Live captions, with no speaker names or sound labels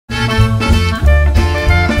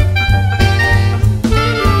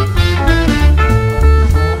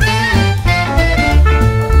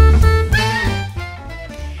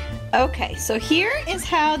So here is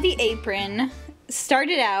how the apron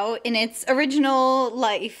started out in its original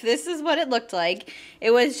life. This is what it looked like. It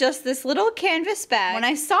was just this little canvas bag. When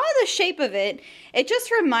I saw the shape of it, it just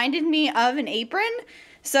reminded me of an apron.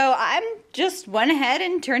 So I just went ahead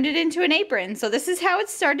and turned it into an apron. So this is how it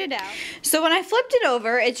started out. So when I flipped it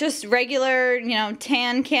over, it's just regular, you know,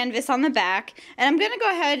 tan canvas on the back. And I'm gonna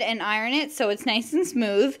go ahead and iron it so it's nice and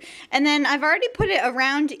smooth. And then I've already put it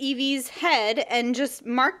around Evie's head and just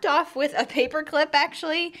marked off with a paper clip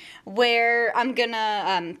actually, where I'm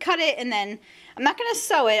gonna cut it, and then I'm not gonna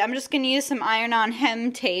sew it. I'm just gonna use some iron-on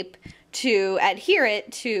hem tape to adhere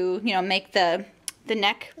it to, you know, make the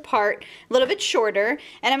neck part a little bit shorter.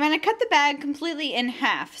 And I'm going to cut the bag completely in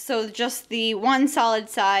half, so just the one solid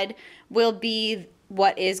side will be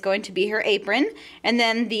what is going to be her apron, and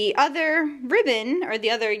then the other ribbon, or the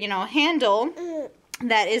other, you know, handle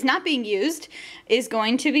that is not being used is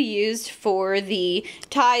going to be used for the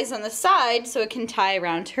ties on the side so it can tie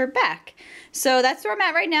around her back. So that's where I'm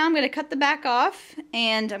at right now. I'm going to cut the back off,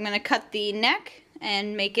 and I'm going to cut the neck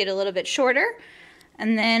and make it a little bit shorter.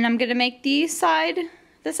 And then I'm gonna make the side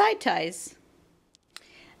ties.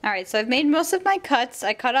 Alright, so I've made most of my cuts.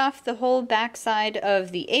 I cut off the whole back side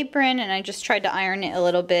of the apron, and I just tried to iron it a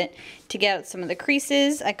little bit to get out some of the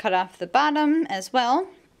creases. I cut off the bottom as well.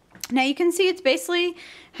 Now you can see it's basically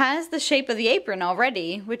has the shape of the apron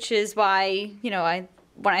already, which is why, you know,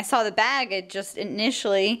 when I saw the bag, it just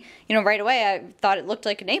initially, you know, right away I thought it looked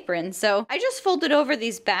like an apron. So I just folded over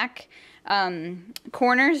these back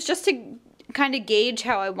corners just to kind of gauge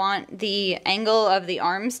how I want the angle of the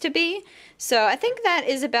arms to be. So I think that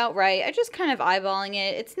is about right. I just kind of eyeballing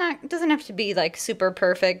it. It doesn't have to be like super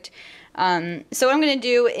perfect. So what I'm going to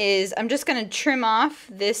do is I'm just going to trim off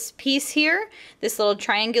this piece here, this little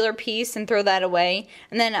triangular piece, and throw that away.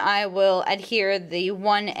 And then I will adhere the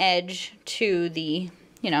one edge to the,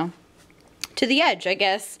 you know, to the edge, I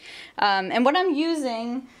guess. And what I'm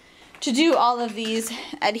using to do all of these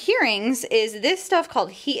adherings is this stuff called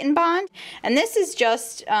Heat and Bond. And this is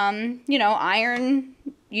just, you know, iron.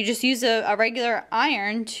 You just use a regular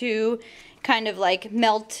iron to kind of like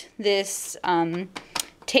melt this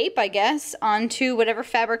tape, I guess, onto whatever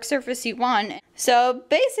fabric surface you want. So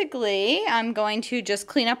basically, I'm going to just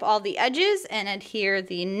clean up all the edges and adhere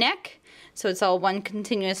the neck so it's all one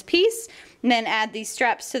continuous piece. And then add these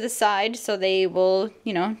straps to the side so they will,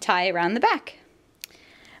 you know, tie around the back.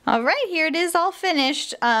 Alright, here it is all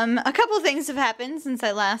finished. A couple things have happened since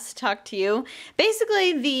I last talked to you.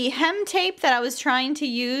 Basically, the hem tape that I was trying to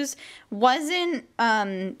use wasn't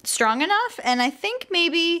strong enough, and I think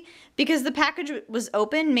maybe because the package was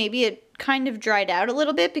open, maybe it kind of dried out a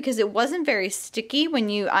little bit because it wasn't very sticky when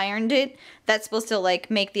you ironed it. That's supposed to like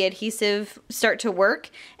make the adhesive start to work,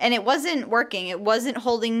 and it wasn't working. It wasn't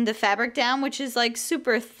holding the fabric down, which is like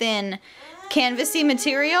super thin canvasy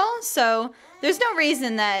material, so there's no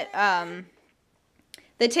reason that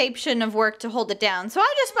the tape shouldn't have worked to hold it down. So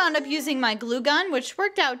I just wound up using my glue gun, which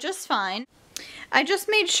worked out just fine. I just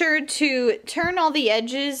made sure to turn all the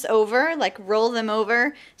edges over, like roll them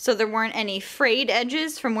over, so there weren't any frayed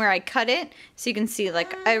edges from where I cut it. So you can see,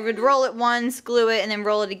 like, I would roll it once, glue it, and then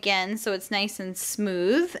roll it again so it's nice and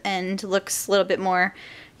smooth and looks a little bit more,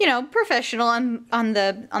 you know, professional on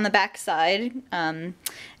the back side.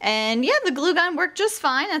 And yeah, the glue gun worked just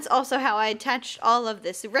fine. That's also how I attached all of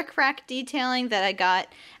this rickrack detailing that I got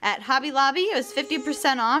at Hobby Lobby. It was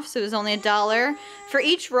 50% off, so it was only $1 for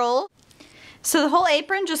each roll. So the whole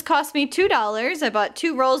apron just cost me $2. I bought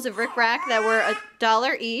 2 rolls of rickrack that were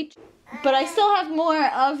 $1 each. But I still have more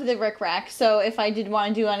of the rickrack, so if I did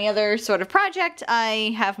want to do any other sort of project,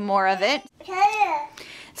 I have more of it.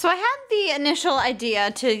 So I had the initial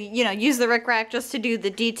idea to, you know, use the rickrack just to do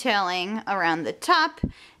the detailing around the top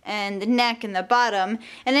and the neck and the bottom.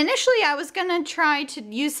 And initially I was gonna try to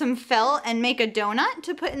use some felt and make a donut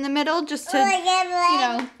to put in the middle just to, you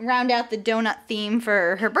know, round out the donut theme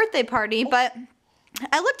for her birthday party. But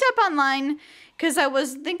I looked up online because I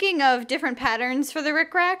was thinking of different patterns for the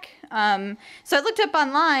rickrack. So I looked up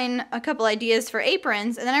online a couple ideas for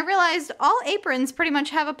aprons, and then I realized all aprons pretty much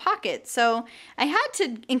have a pocket. So I had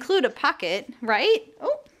to include a pocket, right?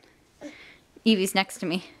 Oh, Evie's next to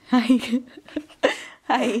me. Hi.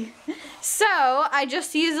 Hi. So I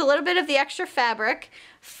just used a little bit of the extra fabric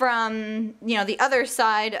from, you know, the other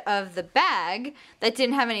side of the bag that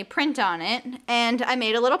didn't have any print on it, and I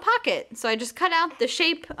made a little pocket. So I just cut out the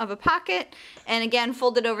shape of a pocket and again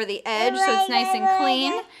folded over the edge so it's nice and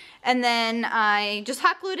clean. And then I just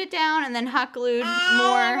hot glued it down and then hot glued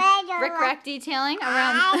more rickrack detailing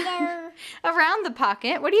around around the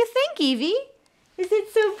pocket. What do you think, Evey? Is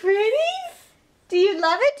it so pretty? Do you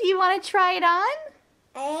love it? Do you want to try it on?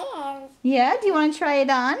 Yeah, do you want to try it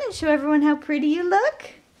on and show everyone how pretty you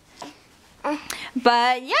look?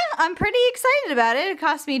 But yeah, I'm pretty excited about it. It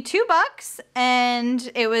cost me $2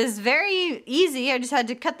 and it was very easy. I just had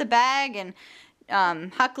to cut the bag and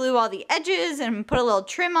hot glue all the edges and put a little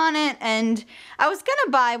trim on it. And I was gonna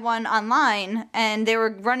buy one online and they were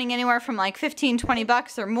running anywhere from like 15, 20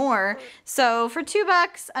 bucks or more. So for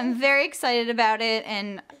 $2, I'm very excited about it.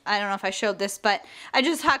 And I don't know if I showed this, but I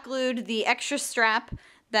just hot glued the extra strap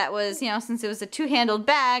that was, you know, since it was a two-handled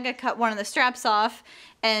bag, I cut one of the straps off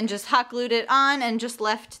and just hot glued it on and just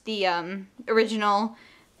left the original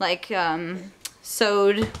like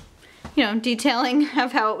sewed, you know, detailing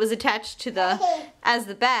of how it was attached to the as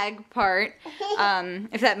the bag part,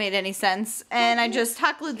 if that made any sense. And I just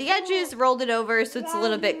hot glued the edges, rolled it over so it's a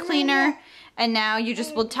little bit cleaner, and now you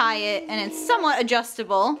just will tie it and it's somewhat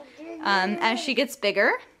adjustable as she gets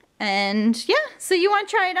bigger. And yeah, so you want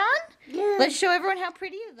to try it on? Yeah. Let's show everyone how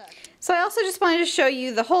pretty you look. So I also just wanted to show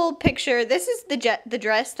you the whole picture. This is the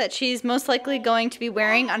dress that she's most likely going to be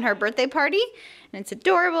wearing on her birthday party. And it's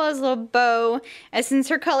adorable as a little bow. And since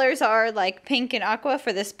her colors are like pink and aqua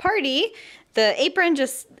for this party, the apron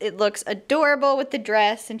just, it looks adorable with the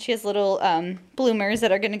dress. And she has little bloomers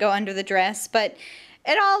that are going to go under the dress. But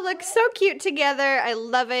it all looks so cute together. I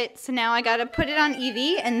love it. So now I got to put it on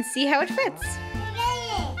Evey and see how it fits.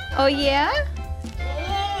 Oh yeah?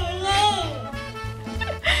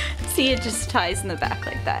 See, it just ties in the back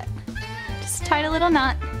like that. Just tied a little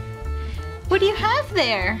knot. What do you have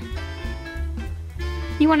there?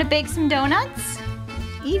 You want to bake some donuts?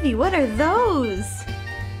 Evey, what are those?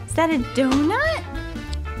 Is that a donut?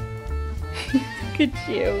 Look at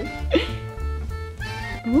you.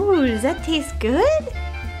 Ooh, does that taste good?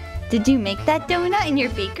 Did you make that donut in your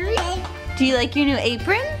bakery? Do you like your new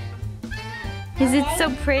apron? Is it so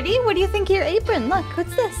pretty? What do you think of your apron? Look,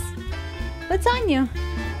 what's this? What's on you?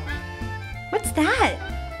 What's that?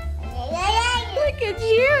 Look at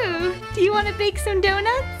you. Do you want to bake some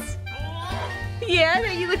donuts? Yeah,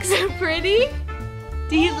 don't you look so pretty?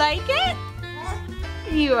 Do you like it?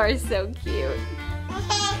 You are so cute.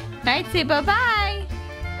 All right, say bye-bye.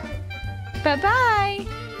 Bye-bye.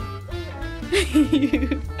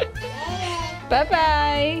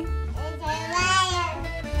 Bye-bye.